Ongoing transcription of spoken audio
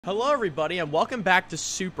Hello everybody and welcome back to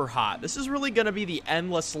SUPERHOT. This is really going to be the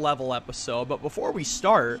endless level episode, but before we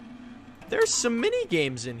start, there's some mini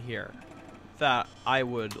games in here that I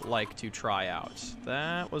would like to try out.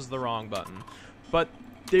 That was the wrong button. But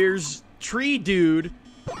there's Tree Dude,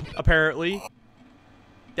 apparently.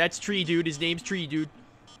 That's Tree Dude, his name's Tree Dude.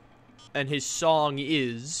 And his song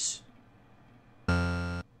is...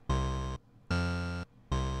 I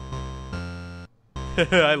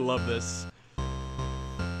love this.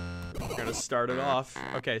 We're gonna start it off.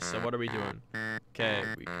 Okay, so what are we doing? Okay,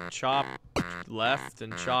 we chop left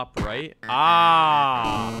and chop right.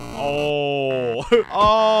 Ah! Oh!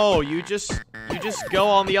 Oh, you just go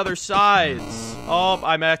on the other sides. Oh,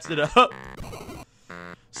 I messed it up.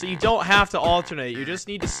 So you don't have to alternate. You just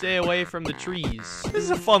need to stay away from the trees. This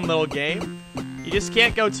is a fun little game. You just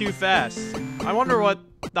can't go too fast. I wonder what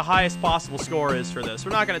the highest possible score is for this.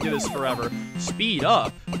 We're not gonna do this forever. Speed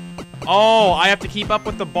up. Oh, I have to keep up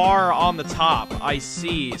with the bar on the top. I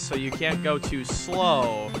see. So you can't go too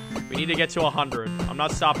slow. We need to get to 100. I'm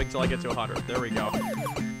not stopping till I get to 100. There we go.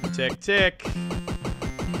 Tick, tick.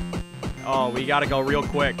 Oh, we gotta go real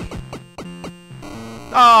quick.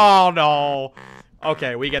 Oh, no.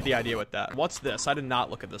 Okay, we get the idea with that. What's this? I did not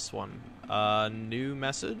look at this one. New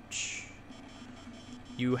message.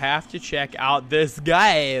 You have to check out this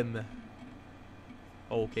game.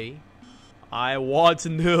 Okay. I want a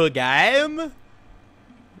new game.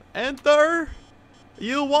 Enter.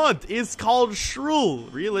 You want. It's called Shrew.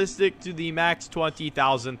 Realistic to the max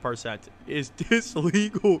 20,000%. Is this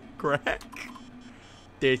legal crack?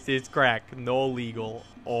 This is crack. No legal.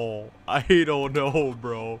 Oh, I don't know,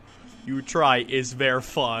 bro. You try. Is very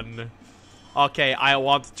fun. Okay, I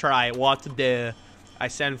want to try. What to do? I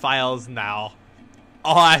send files now.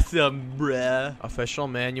 Awesome, bruh. Official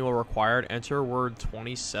manual required. Enter word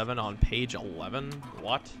 27 on page 11.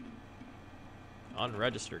 What?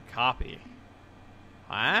 Unregistered copy.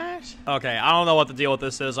 What? Okay, I don't know what the deal with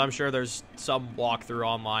this is. I'm sure there's some walkthrough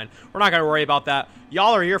online. We're not going to worry about that.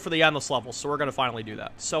 Y'all are here for the endless levels, so we're going to finally do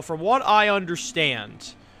that. So from what I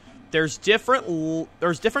understand, there's different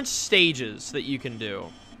stages that you can do.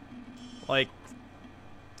 Like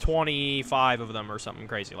 25 of them or something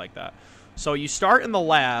crazy like that. So you start in the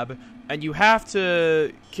lab, and you have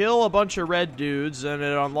to kill a bunch of red dudes, and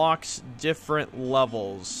it unlocks different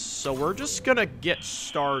levels. So we're just gonna get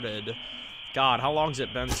started. God, how long has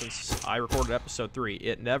it been since I recorded episode 3?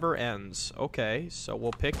 It never ends. Okay, so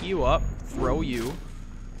we'll pick you up, throw you.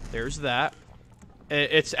 There's that.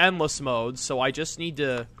 It's endless mode, so I just need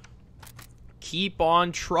to keep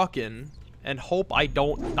on trucking and hope I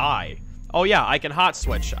don't die. Oh yeah, I can hot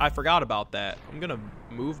switch. I forgot about that. I'm gonna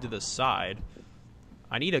move to the side.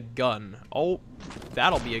 I need a gun. Oh,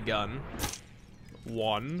 that'll be a gun.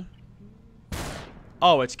 1.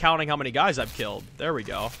 Oh, it's counting how many guys I've killed. There we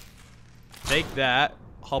go. Take that.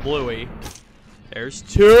 Hablooey. There's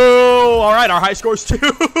 2. Alright, our high score's 2.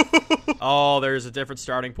 Oh, there's a different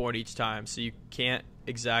starting point each time, so you can't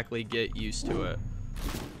exactly get used to it.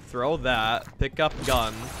 Throw that. Pick up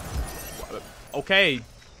gun. Okay.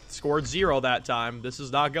 Scored 0 that time. This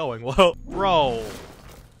is not going well. Bro.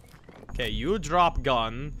 Okay, you drop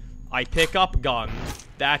gun. I pick up gun.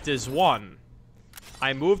 That is 1.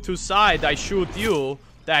 I move to side. I shoot you.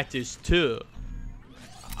 That is 2.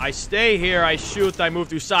 I stay here. I shoot. I move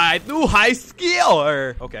to side. New high skill.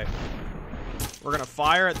 Okay. We're gonna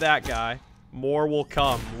fire at that guy. More will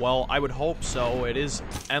come. Well, I would hope so. It is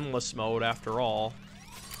endless mode after all.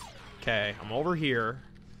 Okay, I'm over here.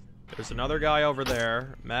 There's another guy over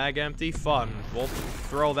there. Mag empty fun. We'll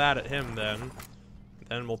throw that at him then.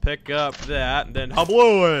 Then we'll pick up that. And then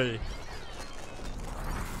hablooey.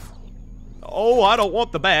 Oh, I don't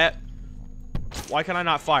want the bat. Why can I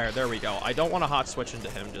not fire? There we go. I don't want to hot switch into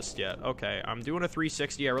him just yet. Okay, I'm doing a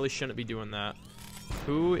 360. I really shouldn't be doing that.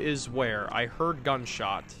 Who is where? I heard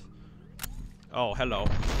gunshot. Oh, hello.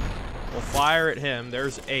 We'll fire at him.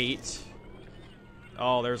 There's 8.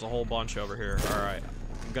 Oh, there's a whole bunch over here. Alright.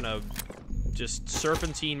 I'm gonna just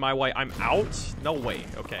serpentine my way. I'm out? No way.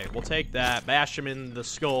 Okay, we'll take that. Bash him in the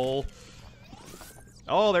skull.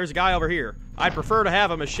 Oh, there's a guy over here. I'd prefer to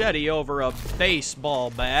have a machete over a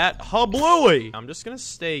baseball bat. Hablooey! I'm just gonna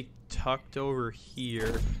stay tucked over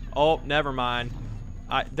here. Oh, never mind.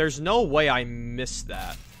 There's no way I missed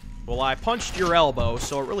that. Well, I punched your elbow,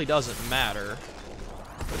 so it really doesn't matter.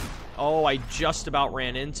 Oh, I just about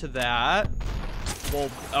ran into that. Well,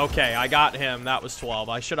 okay, I got him. That was 12.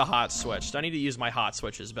 I should have hot switched. I need to use my hot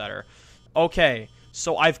switches better. Okay,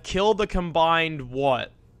 so I've killed the combined,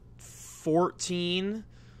 what, 14?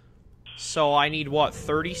 So I need, what,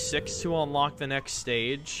 36 to unlock the next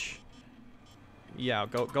stage? Yeah,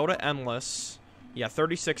 go to endless. Yeah,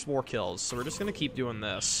 36 more kills. So we're just gonna keep doing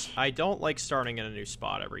this. I don't like starting in a new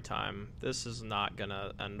spot every time. This is not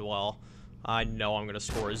gonna end well. I know I'm gonna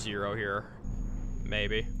score a 0 here.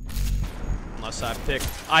 Maybe. Unless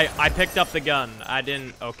I picked up the gun. I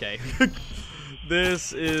didn't. Okay.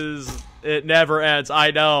 This is. It never ends.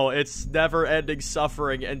 I know. It's never-ending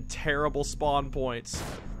suffering and terrible spawn points.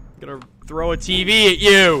 I'm gonna throw a TV at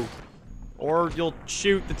you! Or you'll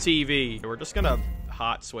shoot the TV. We're just gonna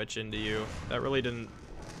hot switch into you. That really didn't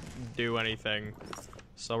do anything.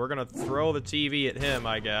 So we're gonna throw the TV at him,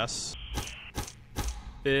 I guess.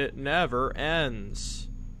 It never ends.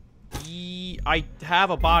 I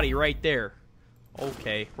have a body right there.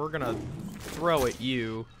 Okay, we're gonna throw at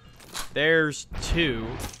you. There's 2.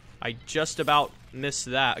 I just about missed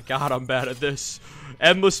that. God, I'm bad at this.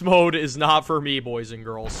 Endless mode is not for me, boys and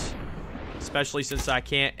girls. Especially since I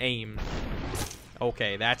can't aim.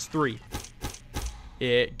 Okay, that's 3.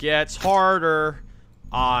 It gets harder.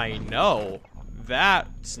 I know.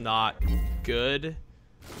 That's not good.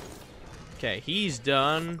 Okay, he's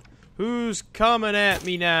done. Who's coming at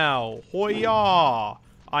me now? Hoya!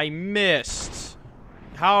 I missed.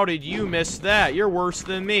 How did you miss that? You're worse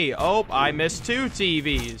than me. Oh, I missed 2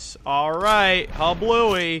 TVs. Alright,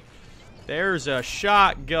 Hubluey. There's a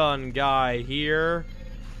shotgun guy here.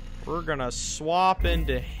 We're gonna swap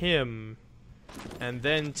into him. And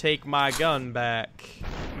then take my gun back.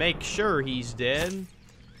 Make sure he's dead.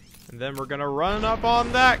 And then we're gonna run up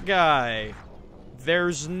on that guy.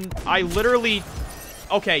 I literally...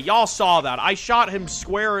 Okay, y'all saw that. I shot him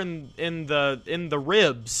square in the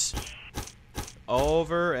ribs.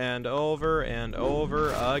 Over and over and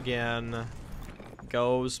over again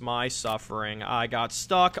goes my suffering. I got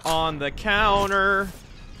stuck on the counter.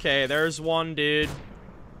 Okay, there's one dude.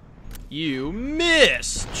 You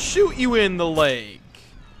missed! Shoot you in the leg.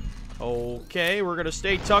 Okay, we're gonna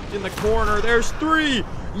stay tucked in the corner. There's 3!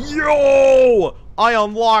 Yo! I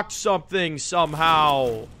unlocked something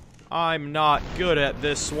somehow. I'm not good at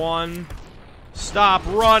this one. Stop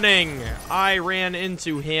running! I ran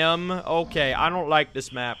into him. Okay, I don't like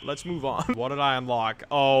this map. Let's move on. What did I unlock?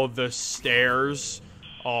 Oh, the stairs.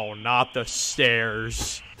 Oh, not the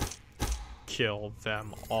stairs. Kill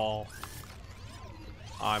them all.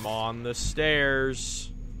 I'm on the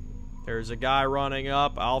stairs. There's a guy running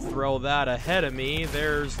up. I'll throw that ahead of me.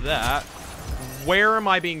 There's that. Where am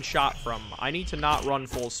I being shot from? I need to not run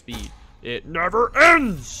full speed. It never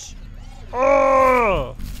ends!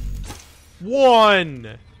 Oh!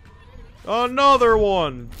 1! Another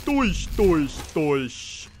one! Doish, doish,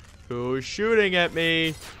 doish. Who's shooting at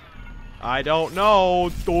me? I don't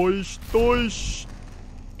know. Doish, doish.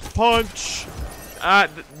 Punch.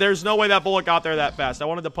 There's no way that bullet got there that fast. I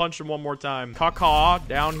wanted to punch him one more time. Caw-caw.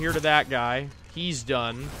 Down here to that guy. He's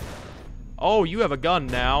done. Oh, you have a gun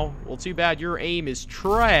now. Well, too bad your aim is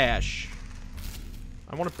trash.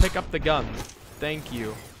 I want to pick up the gun. Thank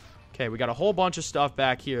you. Okay, we got a whole bunch of stuff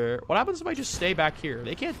back here. What happens if I just stay back here?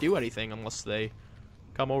 They can't do anything unless they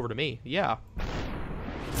come over to me. Yeah.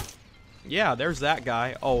 Yeah, there's that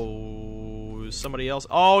guy. Oh, somebody else.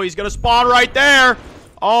 Oh, he's gonna spawn right there!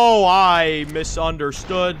 Oh, I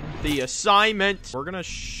misunderstood the assignment. We're gonna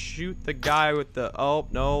shoot the guy with the... Oh,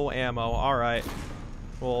 no ammo. Alright.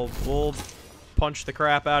 We'll punch the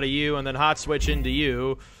crap out of you and then hot switch into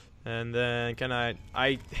you. And then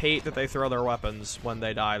I hate that they throw their weapons when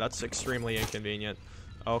they die. That's extremely inconvenient.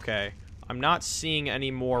 Okay. I'm not seeing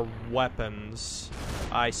any more weapons,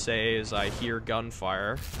 I say, as I hear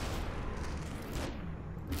gunfire.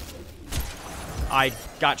 I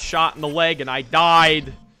got shot in the leg and I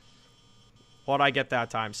died. What'd I get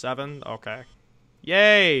that time? 7? Okay.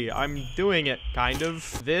 Yay! I'm doing it, kind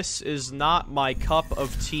of. This is not my cup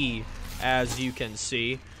of tea, as you can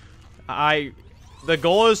see. The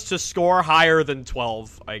goal is to score higher than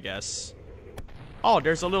 12, I guess. Oh,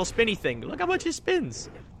 there's a little spinny thing. Look how much it spins.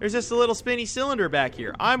 There's just a little spinny cylinder back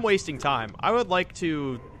here. I'm wasting time. I would like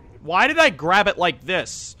to... Why did I grab it like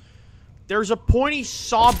this? There's a pointy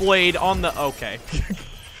saw blade on the... Okay.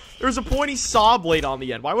 There's a pointy saw blade on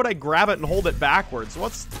the end. Why would I grab it and hold it backwards?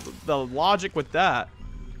 What's the logic with that?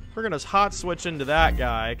 We're gonna hot switch into that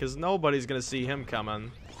guy, because nobody's gonna see him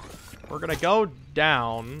coming. We're gonna go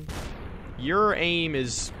down... Your aim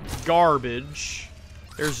is garbage.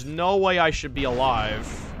 There's no way I should be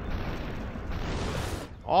alive.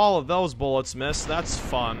 All of those bullets missed. That's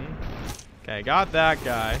fun. Okay, got that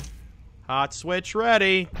guy. Hot switch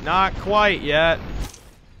ready. Not quite yet.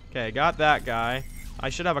 Okay, got that guy. I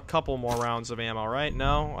should have a couple more rounds of ammo, right?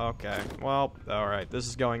 No? Okay. Well, alright. This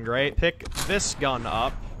is going great. Pick this gun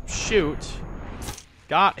up. Shoot.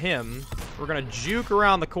 Got him. We're gonna juke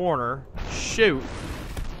around the corner. Shoot.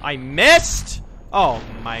 I missed? Oh,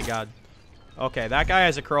 my God. Okay, that guy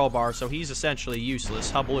has a crowbar, so he's essentially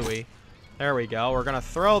useless. Hablooey. There we go. We're gonna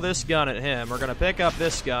throw this gun at him. We're gonna pick up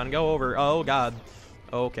this gun, go over. Oh, God.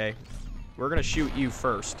 Okay. We're gonna shoot you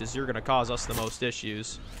first, because you're gonna cause us the most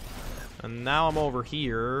issues. And now I'm over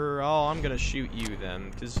here. Oh, I'm gonna shoot you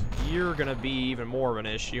then, because you're gonna be even more of an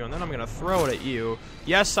issue. And then I'm gonna throw it at you.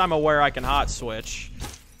 Yes, I'm aware I can hot switch.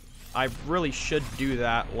 I really should do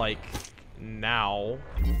that, like, now,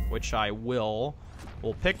 which I will.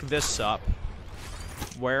 We'll pick this up.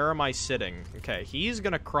 Where am I sitting? Okay, he's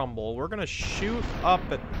gonna crumble. We're gonna shoot up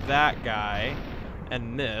at that guy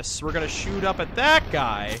and miss. We're gonna shoot up at that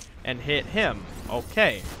guy and hit him.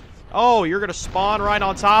 Okay. Oh, you're gonna spawn right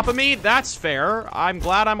on top of me? That's fair. I'm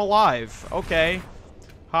glad I'm alive. Okay.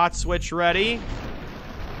 Hot switch ready.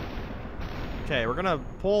 Okay, we're gonna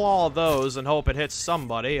pull all of those and hope it hits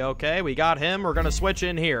somebody. Okay, we got him. We're gonna switch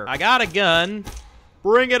in here. I got a gun.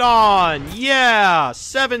 Bring it on! Yeah!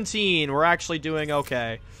 17! We're actually doing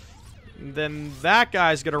okay. Then that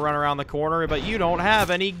guy's gonna run around the corner, but you don't have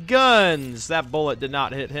any guns! That bullet did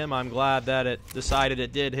not hit him. I'm glad that it decided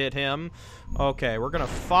it did hit him. Okay, we're gonna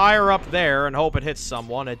fire up there and hope it hits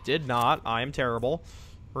someone. It did not. I am terrible.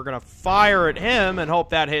 We're gonna fire at him and hope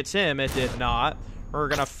that hits him. It did not. We're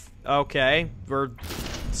gonna... okay, we're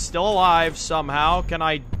still alive somehow. Can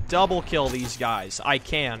I double kill these guys? I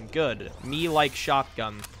can. Good. Me like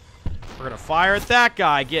shotgun. We're gonna fire at that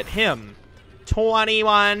guy. Get him.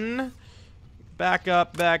 21. Back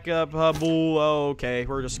up, back up. Okay,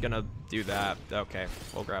 we're just gonna do that. Okay,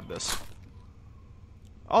 we'll grab this.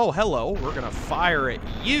 Oh, hello. We're gonna fire at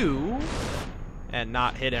you and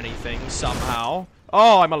not hit anything somehow.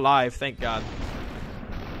 Oh, I'm alive. Thank God.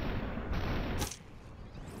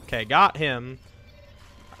 Okay, got him.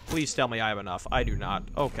 Please tell me I have enough. I do not.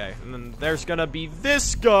 Okay, and then there's gonna be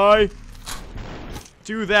this guy.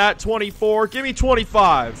 Do that. 24. Give me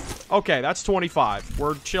 25. Okay, that's 25.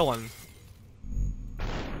 We're chilling.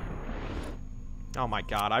 Oh my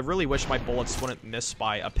God, I really wish my bullets wouldn't miss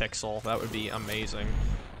by a pixel. That would be amazing.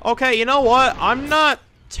 Okay, you know what? I'm not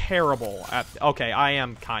terrible at... okay, I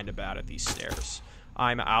am kind of bad at these stairs.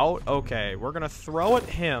 I'm out. Okay, we're gonna throw at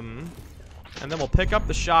him. And then we'll pick up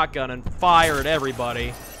the shotgun and fire at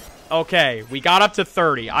everybody. Okay, we got up to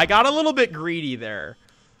 30. I got a little bit greedy there.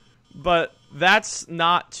 But that's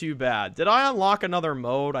not too bad. Did I unlock another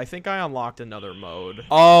mode? I think I unlocked another mode.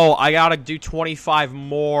 Oh, I gotta do 25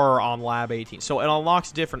 more on Lab 18. So it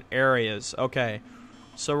unlocks different areas. Okay.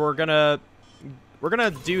 So we're gonna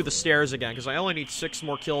do the stairs again, because I only need 6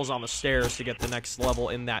 more kills on the stairs to get the next level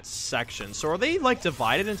in that section. So are they, like,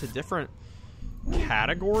 divided into different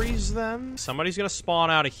categories then? Somebody's gonna spawn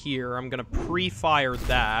out of here. I'm gonna pre-fire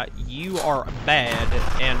that. You are bad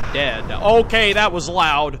and dead. Okay, that was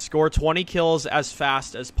loud. Score 20 kills as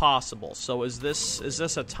fast as possible. So is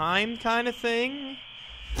this a time kind of thing?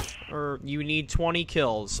 Or you need 20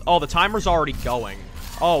 kills? Oh, the timer's already going.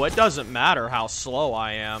 Oh, it doesn't matter how slow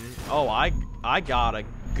I am. Oh, I gotta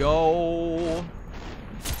go.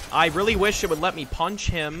 I really wish it would let me punch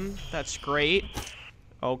him. That's great.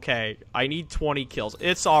 Okay, I need 20 kills.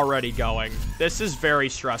 It's already going. This is very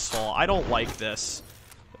stressful. I don't like this.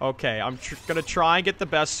 Okay, I'm gonna try and get the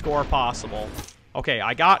best score possible. Okay,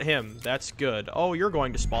 I got him. That's good. Oh, you're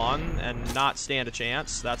going to spawn and not stand a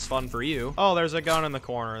chance. That's fun for you. Oh, there's a gun in the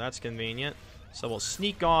corner. That's convenient. So we'll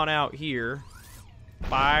sneak on out here.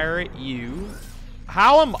 Fire at you.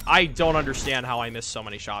 I don't understand how I missed so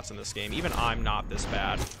many shots in this game. Even I'm not this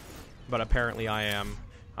bad. But apparently I am.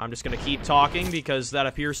 I'm just gonna keep talking because that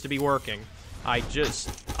appears to be working.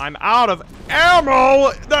 I'm out of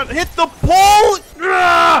ammo! That hit the pole!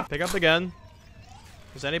 Ah! Pick up the gun.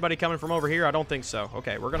 Is anybody coming from over here? I don't think so.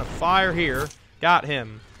 Okay, we're gonna fire here. Got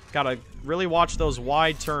him. Gotta really watch those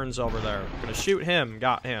wide turns over there. Gonna shoot him.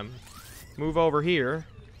 Got him. Move over here.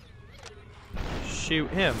 Shoot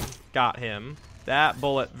him. Got him. That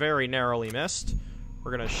bullet very narrowly missed.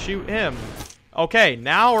 We're gonna shoot him. Okay,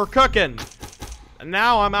 now we're cooking.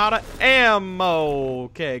 Now I'm out of ammo.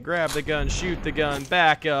 Okay, grab the gun, shoot the gun,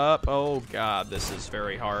 back up. Oh, God, this is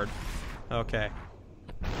very hard. Okay.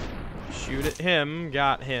 Shoot at him,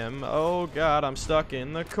 got him. Oh, God, I'm stuck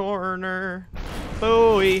in the corner.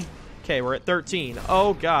 Booey. Okay, we're at 13.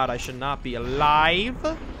 Oh, God, I should not be alive.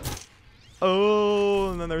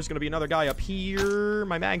 Oh, and then there's going to be another guy up here.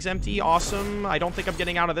 My mag's empty. Awesome. I don't think I'm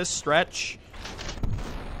getting out of this stretch.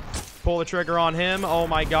 Pull the trigger on him. Oh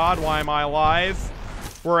my God, why am I alive?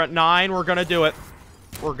 We're at 9. We're gonna do it.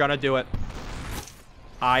 We're gonna do it.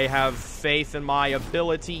 I have faith in my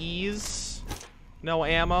abilities. No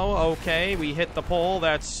ammo. Okay, we hit the pole.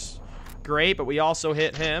 That's great, but we also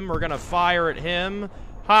hit him. We're gonna fire at him.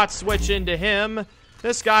 Hot switch into him.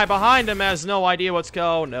 This guy behind him has no idea what's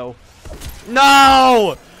going. No.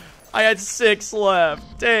 No! I had 6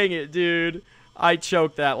 left. Dang it, dude. I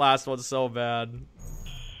choked that last one so bad.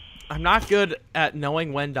 I'm not good at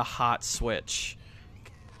knowing when to hot switch.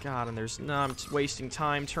 God, and there's no, I'm just wasting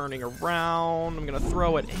time turning around. I'm gonna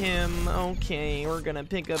throw at him. Okay, we're gonna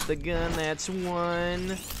pick up the gun. That's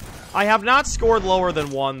 1. I have not scored lower than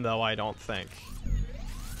 1, though, I don't think.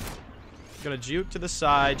 Gonna juke to the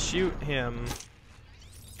side, shoot him.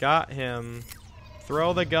 Got him.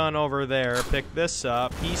 Throw the gun over there. Pick this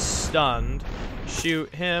up. He's stunned.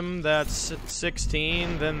 Shoot him. That's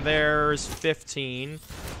 16. Then there's 15.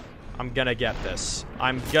 I'm gonna get this.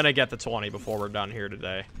 I'm gonna get the 20 before we're done here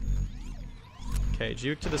today. Okay,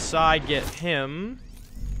 juke to the side. Get him.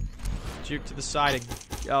 Juke to the side.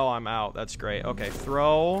 Oh, I'm out. That's great. Okay,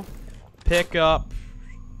 throw. Pick up.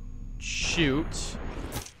 Shoot.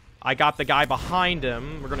 I got the guy behind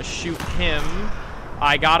him. We're gonna shoot him.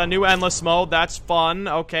 I got a new endless mode. That's fun.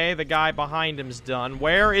 Okay, the guy behind him's done.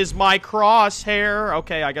 Where is my crosshair?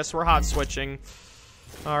 Okay, I guess we're hot switching.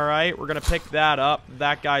 Alright, we're gonna pick that up.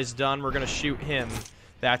 That guy's done. We're gonna shoot him.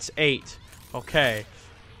 That's 8. Okay.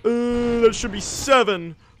 That should be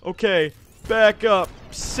 7. Okay, back up.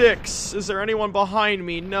 6. Is there anyone behind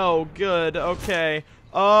me? No. Good. Okay.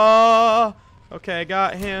 Okay,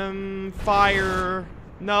 got him. Fire.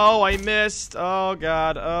 No, I missed. Oh,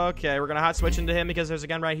 God. Okay, we're going to hot switch into him because there's a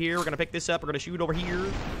gun right here. We're going to pick this up. We're going to shoot over here.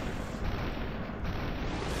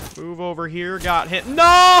 Move over here. Got him.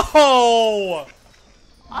 No!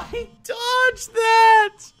 I dodged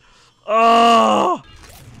that! Oh!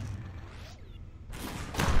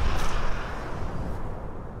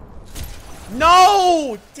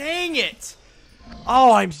 No! Dang it!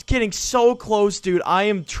 Oh, I'm getting so close, dude. I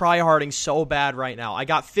am tryharding so bad right now. I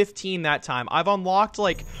got 15 that time. I've unlocked,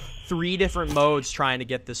 like, 3 different modes trying to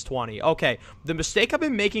get this 20. Okay, the mistake I've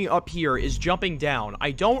been making up here is jumping down.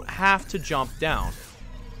 I don't have to jump down.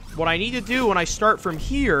 What I need to do when I start from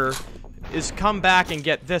here is come back and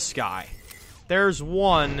get this guy. There's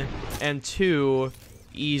 1 and 2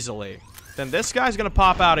 easily. Then this guy's gonna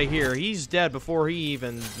pop out of here. He's dead before he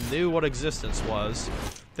even knew what existence was.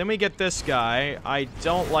 Then we get this guy. I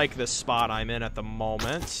don't like this spot I'm in at the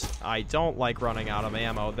moment. I don't like running out of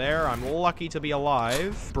ammo there. I'm lucky to be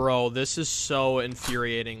alive. Bro, this is so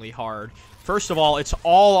infuriatingly hard. First of all, it's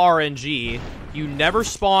all RNG. You never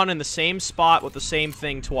spawn in the same spot with the same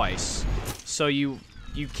thing twice. So you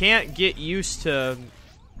can't get used to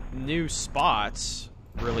new spots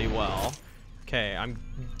really well. Okay, I'm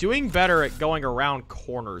doing better at going around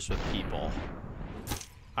corners with people.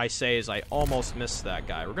 I say as I almost missed that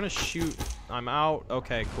guy. We're gonna shoot. I'm out.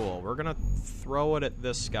 Okay, cool. We're gonna throw it at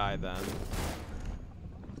this guy then.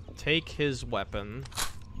 Take his weapon.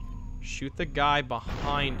 Shoot the guy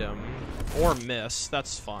behind him. Or miss.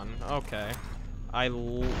 That's fun. Okay. I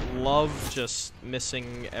love just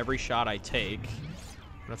missing every shot I take.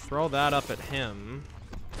 I'm gonna throw that up at him.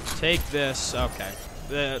 Take this. Okay.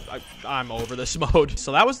 I'm over this mode.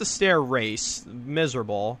 So that was the stair race.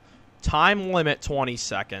 Miserable. Time limit 20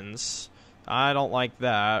 seconds. I don't like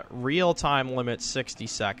that. Real time limit 60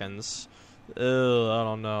 seconds. Ugh, I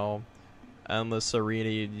don't know. Endless arena,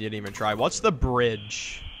 you didn't even try. What's the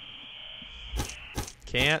bridge?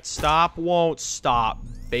 Can't stop, won't stop,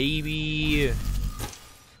 baby.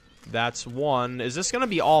 That's 1. Is this gonna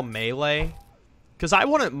be all melee? Because I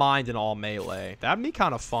wouldn't mind an all melee. That'd be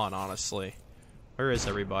kind of fun, honestly. Where is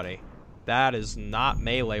everybody? That is not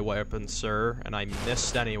melee weapon, sir, and I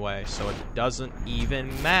missed anyway, so it doesn't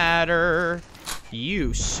even matter.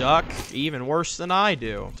 You suck even worse than I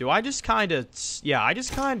do. Do I just kind of... Yeah, I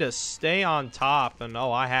just kind of stay on top and...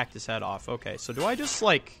 Oh, I hacked his head off. Okay, so do I just,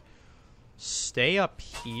 like, stay up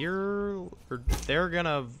here? Or they're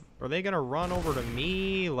gonna... Are they gonna run over to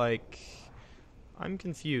me? Like... I'm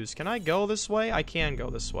confused. Can I go this way? I can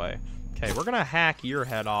go this way. Okay, we're gonna hack your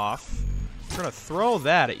head off. We're gonna throw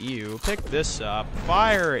that at you, pick this up,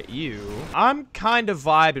 fire at you. I'm kind of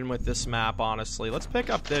vibing with this map, honestly. Let's pick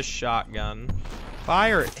up this shotgun,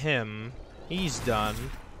 fire at him. He's done.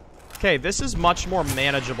 Okay, this is much more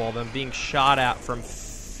manageable than being shot at from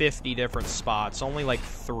 50 different spots. Only like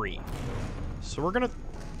 3. So we're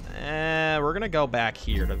gonna go back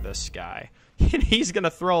here to this guy. And he's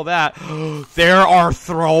gonna throw that. There are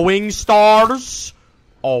throwing stars?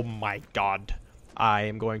 Oh my god. I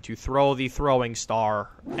am going to throw the throwing star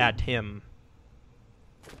at him.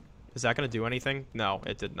 Is that going to do anything? No,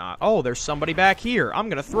 it did not. Oh, there's somebody back here. I'm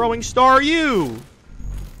going to throwing star you.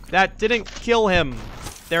 That didn't kill him.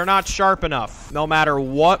 They're not sharp enough. No matter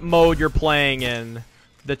what mode you're playing in,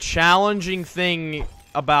 the challenging thing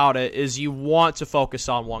about it is you want to focus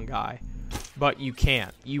on one guy, but you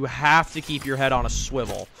can't. You have to keep your head on a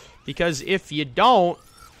swivel, because if you don't,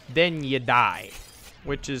 then you die,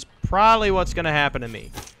 which is probably what's going to happen to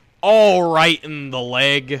me. Oh, right in the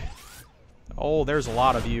leg. Oh, there's a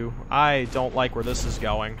lot of you. I don't like where this is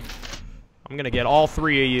going. I'm going to get all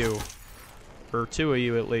 3 of you, or 2 of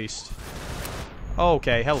you at least.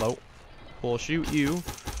 Okay, hello. We'll shoot you.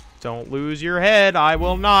 Don't lose your head. I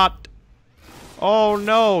will not. Oh,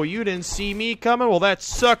 no. You didn't see me coming? Well, that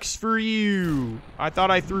sucks for you. I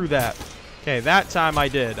thought I threw that. Okay, that time I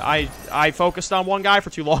did. I focused on one guy for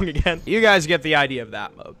too long again. You guys get the idea of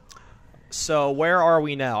that mode. So, where are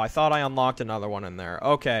we now? I thought I unlocked another one in there.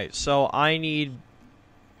 Okay, so I need...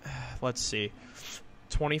 Let's see.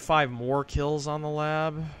 25 more kills on the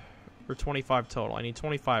lab? Or 25 total? I need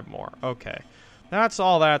 25 more. Okay. That's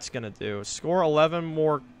all that's going to do. Score 11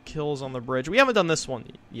 more kills on the bridge. We haven't done this one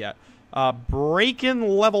yet. Break-in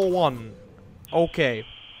level 1. Okay.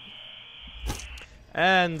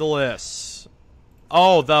 Endless.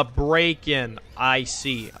 Oh, the break-in. I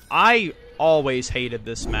see. I always hated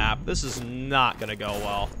this map. This is not going to go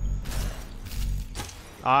well.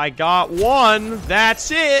 I got one.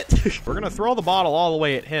 That's it. We're going to throw the bottle all the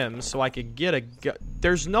way at him so I could get a gun.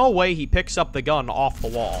 There's no way he picks up the gun off the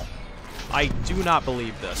wall. I do not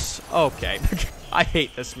believe this. Okay. I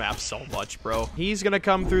hate this map so much, bro. He's gonna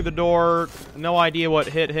come through the door. No idea what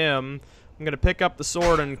hit him. I'm gonna pick up the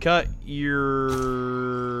sword and cut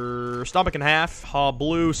your stomach in half.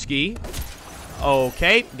 Blue ski.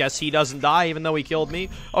 Okay. Guess he doesn't die even though he killed me.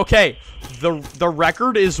 Okay. The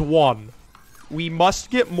record is 1. We must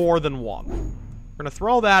get more than 1. We're gonna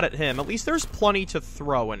throw that at him. At least there's plenty to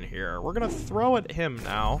throw in here. We're gonna throw at him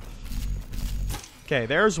now. Okay,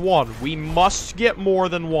 there's 1. We must get more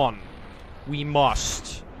than 1. We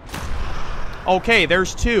must. Okay,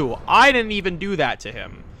 there's 2. I didn't even do that to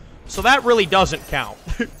him. So that really doesn't count.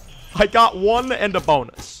 I got 1 and a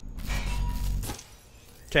bonus.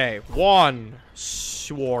 Okay, 1.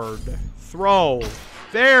 Sword. Throw.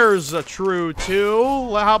 There's a true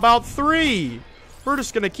 2. How about 3? We're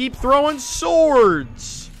just gonna keep throwing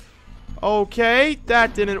swords. Okay,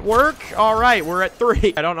 that didn't work. Alright, we're at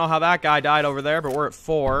 3. I don't know how that guy died over there, but we're at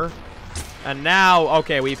 4. And now,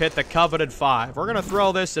 okay, we've hit the coveted 5. We're gonna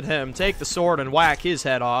throw this at him, take the sword and whack his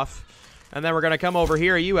head off. And then we're gonna come over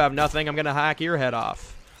here. You have nothing. I'm gonna hack your head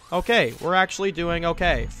off. Okay, we're actually doing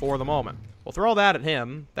okay for the moment. We'll throw that at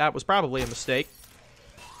him. That was probably a mistake.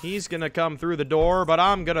 He's gonna come through the door, but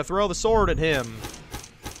I'm gonna throw the sword at him.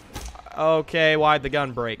 Okay, why'd the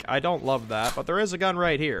gun break? I don't love that, but there is a gun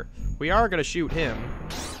right here. We are going to shoot him.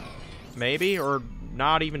 Maybe, or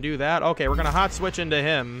not even do that. Okay, we're going to hot switch into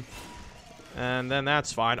him. And then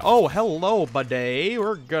that's fine. Oh, hello, buddy.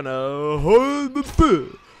 We're going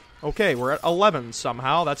to... Okay, we're at 11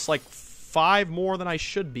 somehow. That's like 5 more than I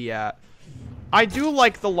should be at. I do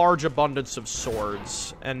like the large abundance of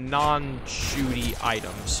swords and non-shooty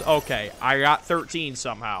items. Okay, I got 13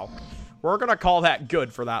 somehow. We're going to call that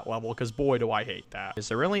good for that level, because boy, do I hate that. Is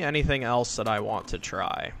there really anything else that I want to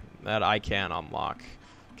try that I can unlock?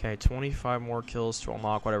 Okay, 25 more kills to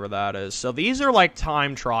unlock, whatever that is. So these are like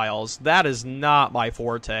time trials. That is not my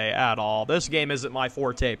forte at all. This game isn't my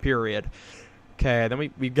forte, period. Okay,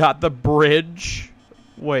 then we got the bridge.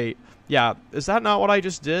 Wait, yeah, is that not what I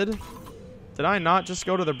just did? Did I not just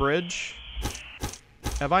go to the bridge?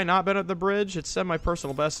 Have I not been at the bridge? It said my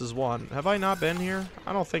personal best is 1. Have I not been here?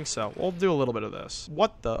 I don't think so. We'll do a little bit of this.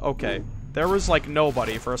 What the? Okay. There was like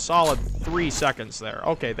nobody for a solid 3 seconds there.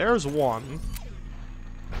 Okay, there's 1.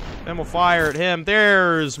 Then we'll fire at him.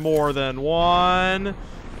 There's more than 1.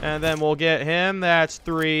 And then we'll get him. That's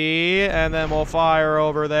 3. And then we'll fire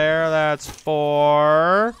over there. That's 4.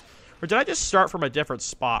 Or did I just start from a different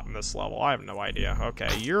spot in this level? I have no idea.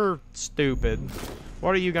 Okay, you're stupid.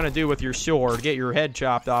 What are you going to do with your sword? Get your head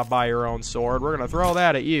chopped off by your own sword. We're going to throw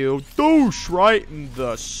that at you. Douche right in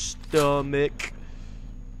the stomach.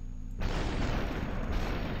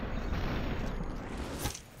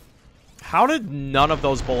 How did none of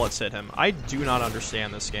those bullets hit him? I do not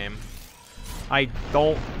understand this game. I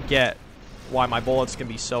don't get why my bullets can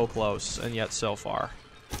be so close and yet so far.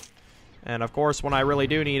 And of course, when I really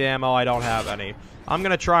do need ammo, I don't have any. I'm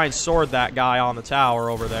going to try and sword that guy on the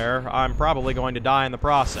tower over there. I'm probably going to die in the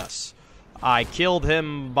process. I killed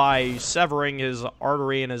him by severing his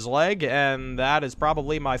artery in his leg, and that is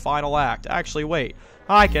probably my final act. Actually, wait.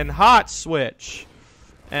 I can hot switch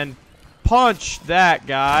and punch that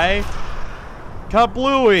guy.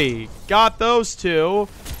 Kablooey. Got those 2.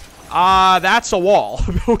 That's a wall.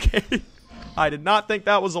 Okay. I did not think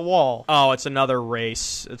that was a wall. Oh, it's another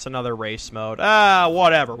race. It's another race mode.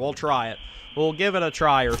 Whatever. We'll try it. We'll give it a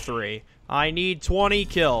try or 3. I need 20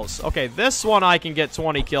 kills. Okay, this one I can get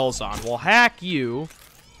 20 kills on. We'll hack you.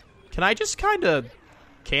 Can I just kind of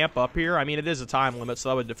camp up here? I mean, it is a time limit, so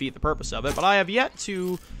that would defeat the purpose of it. But I have yet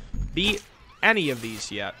to beat any of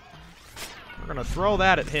these yet. We're going to throw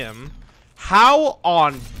that at him. How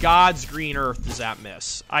on God's green earth does that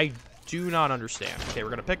miss? I do not understand. Okay, we're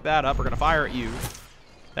going to pick that up. We're going to fire at you.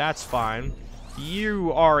 That's fine.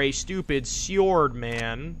 You are a stupid sword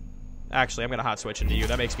man. Actually, I'm going to hot switch into you.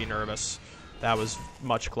 That makes me nervous. That was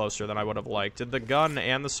much closer than I would have liked. Did the gun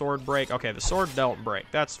and the sword break? Okay, the sword don't break.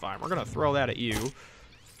 That's fine. We're going to throw that at you.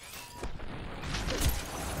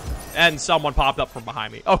 And someone popped up from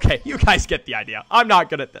behind me. Okay, you guys get the idea. I'm not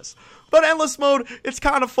good at this. But endless mode, it's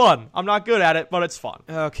kind of fun. I'm not good at it, but it's fun.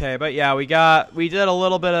 Okay, but yeah, we did a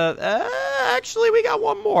little bit of... actually, we got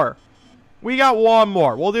one more. We got one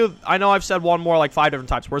more. We'll do... I know I've said one more like 5 different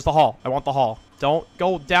times. Where's the hall? I want the hall. Don't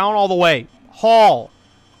go down all the way. Hall.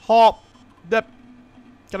 Hall.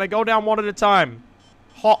 Can I go down one at a time?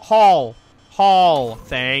 Hall. Hall.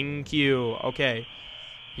 Thank you. Okay.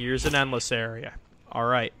 Here's an endless area. All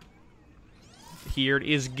right. Here it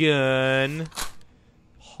is gun.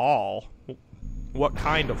 Hall. What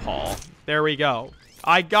kind of hall? There we go.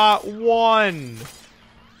 I got one.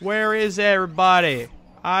 Where is everybody?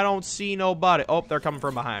 I don't see nobody. Oh, they're coming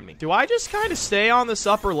from behind me. Do I just kind of stay on this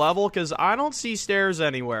upper level? Because I don't see stairs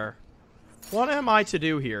anywhere. What am I to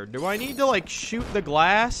do here? Do I need to, like, shoot the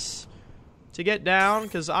glass to get down?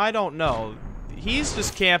 Because I don't know. He's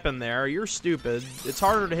just camping there. You're stupid. It's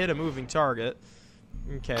harder to hit a moving target.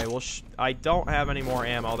 Okay, well, I don't have any more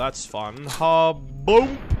ammo. That's fun.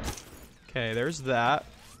 Boom. Okay, there's that.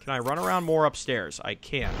 Can I run around more upstairs? I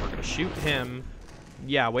can. We're going to shoot him.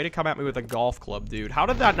 Yeah, way to come at me with a golf club, dude. How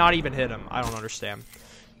did that not even hit him? I don't understand.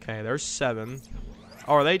 Okay, there's 7.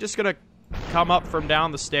 Oh, are they just going to come up from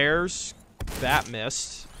down the stairs? That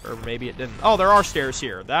missed. Or maybe it didn't. Oh, there are stairs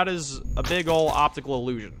here. That is a big old optical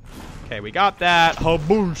illusion. Okay, we got that.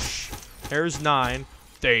 Haboosh. There's 9.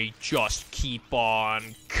 They just keep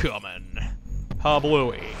on coming.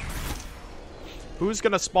 Hablooey. Who's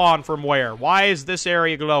going to spawn from where? Why is this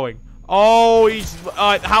area glowing? Oh, he's...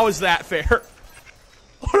 how is that fair?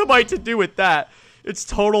 What am I to do with that? It's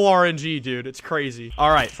total RNG, dude. It's crazy.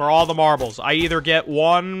 All right, for all the marbles, I either get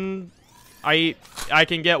 1... I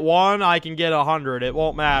can get 1, I can get 100. It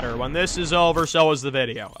won't matter. When this is over, so is the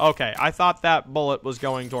video. Okay, I thought that bullet was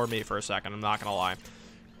going toward me for a second. I'm not going to lie.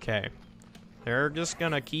 Okay. They're just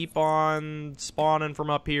going to keep on spawning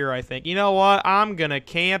from up here, I think. You know what? I'm going to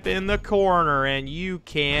camp in the corner, and you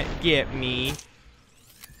can't get me.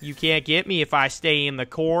 You can't get me if I stay in the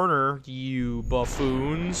corner, you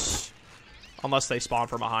buffoons. Unless they spawn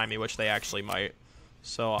from behind me, which they actually might.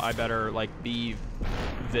 So I better, like, be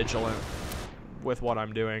vigilant with what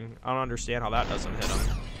I'm doing. I don't understand how that doesn't hit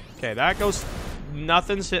him. Okay, that goes...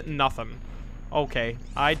 Nothing's hitting nothing. Okay,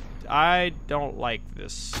 I don't like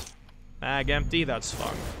this. Mag empty, that's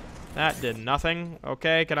fun. That did nothing.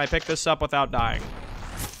 Okay, can I pick this up without dying?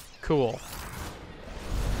 Cool.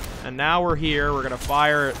 And now we're here, we're gonna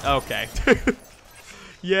fire it. Okay.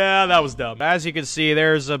 Yeah, that was dumb. As you can see,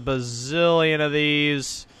 there's a bazillion of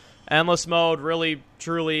these. Endless mode really,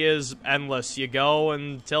 truly is endless. You go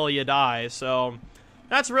until you die, so...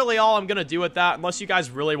 That's really all I'm gonna do with that, unless you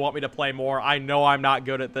guys really want me to play more. I know I'm not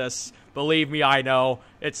good at this. Believe me, I know.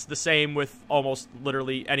 It's the same with almost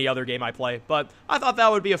literally any other game I play. But I thought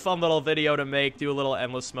that would be a fun little video to make, do a little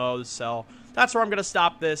endless mode. So that's where I'm going to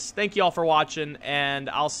stop this. Thank you all for watching, and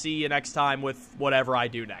I'll see you next time with whatever I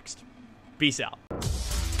do next. Peace out.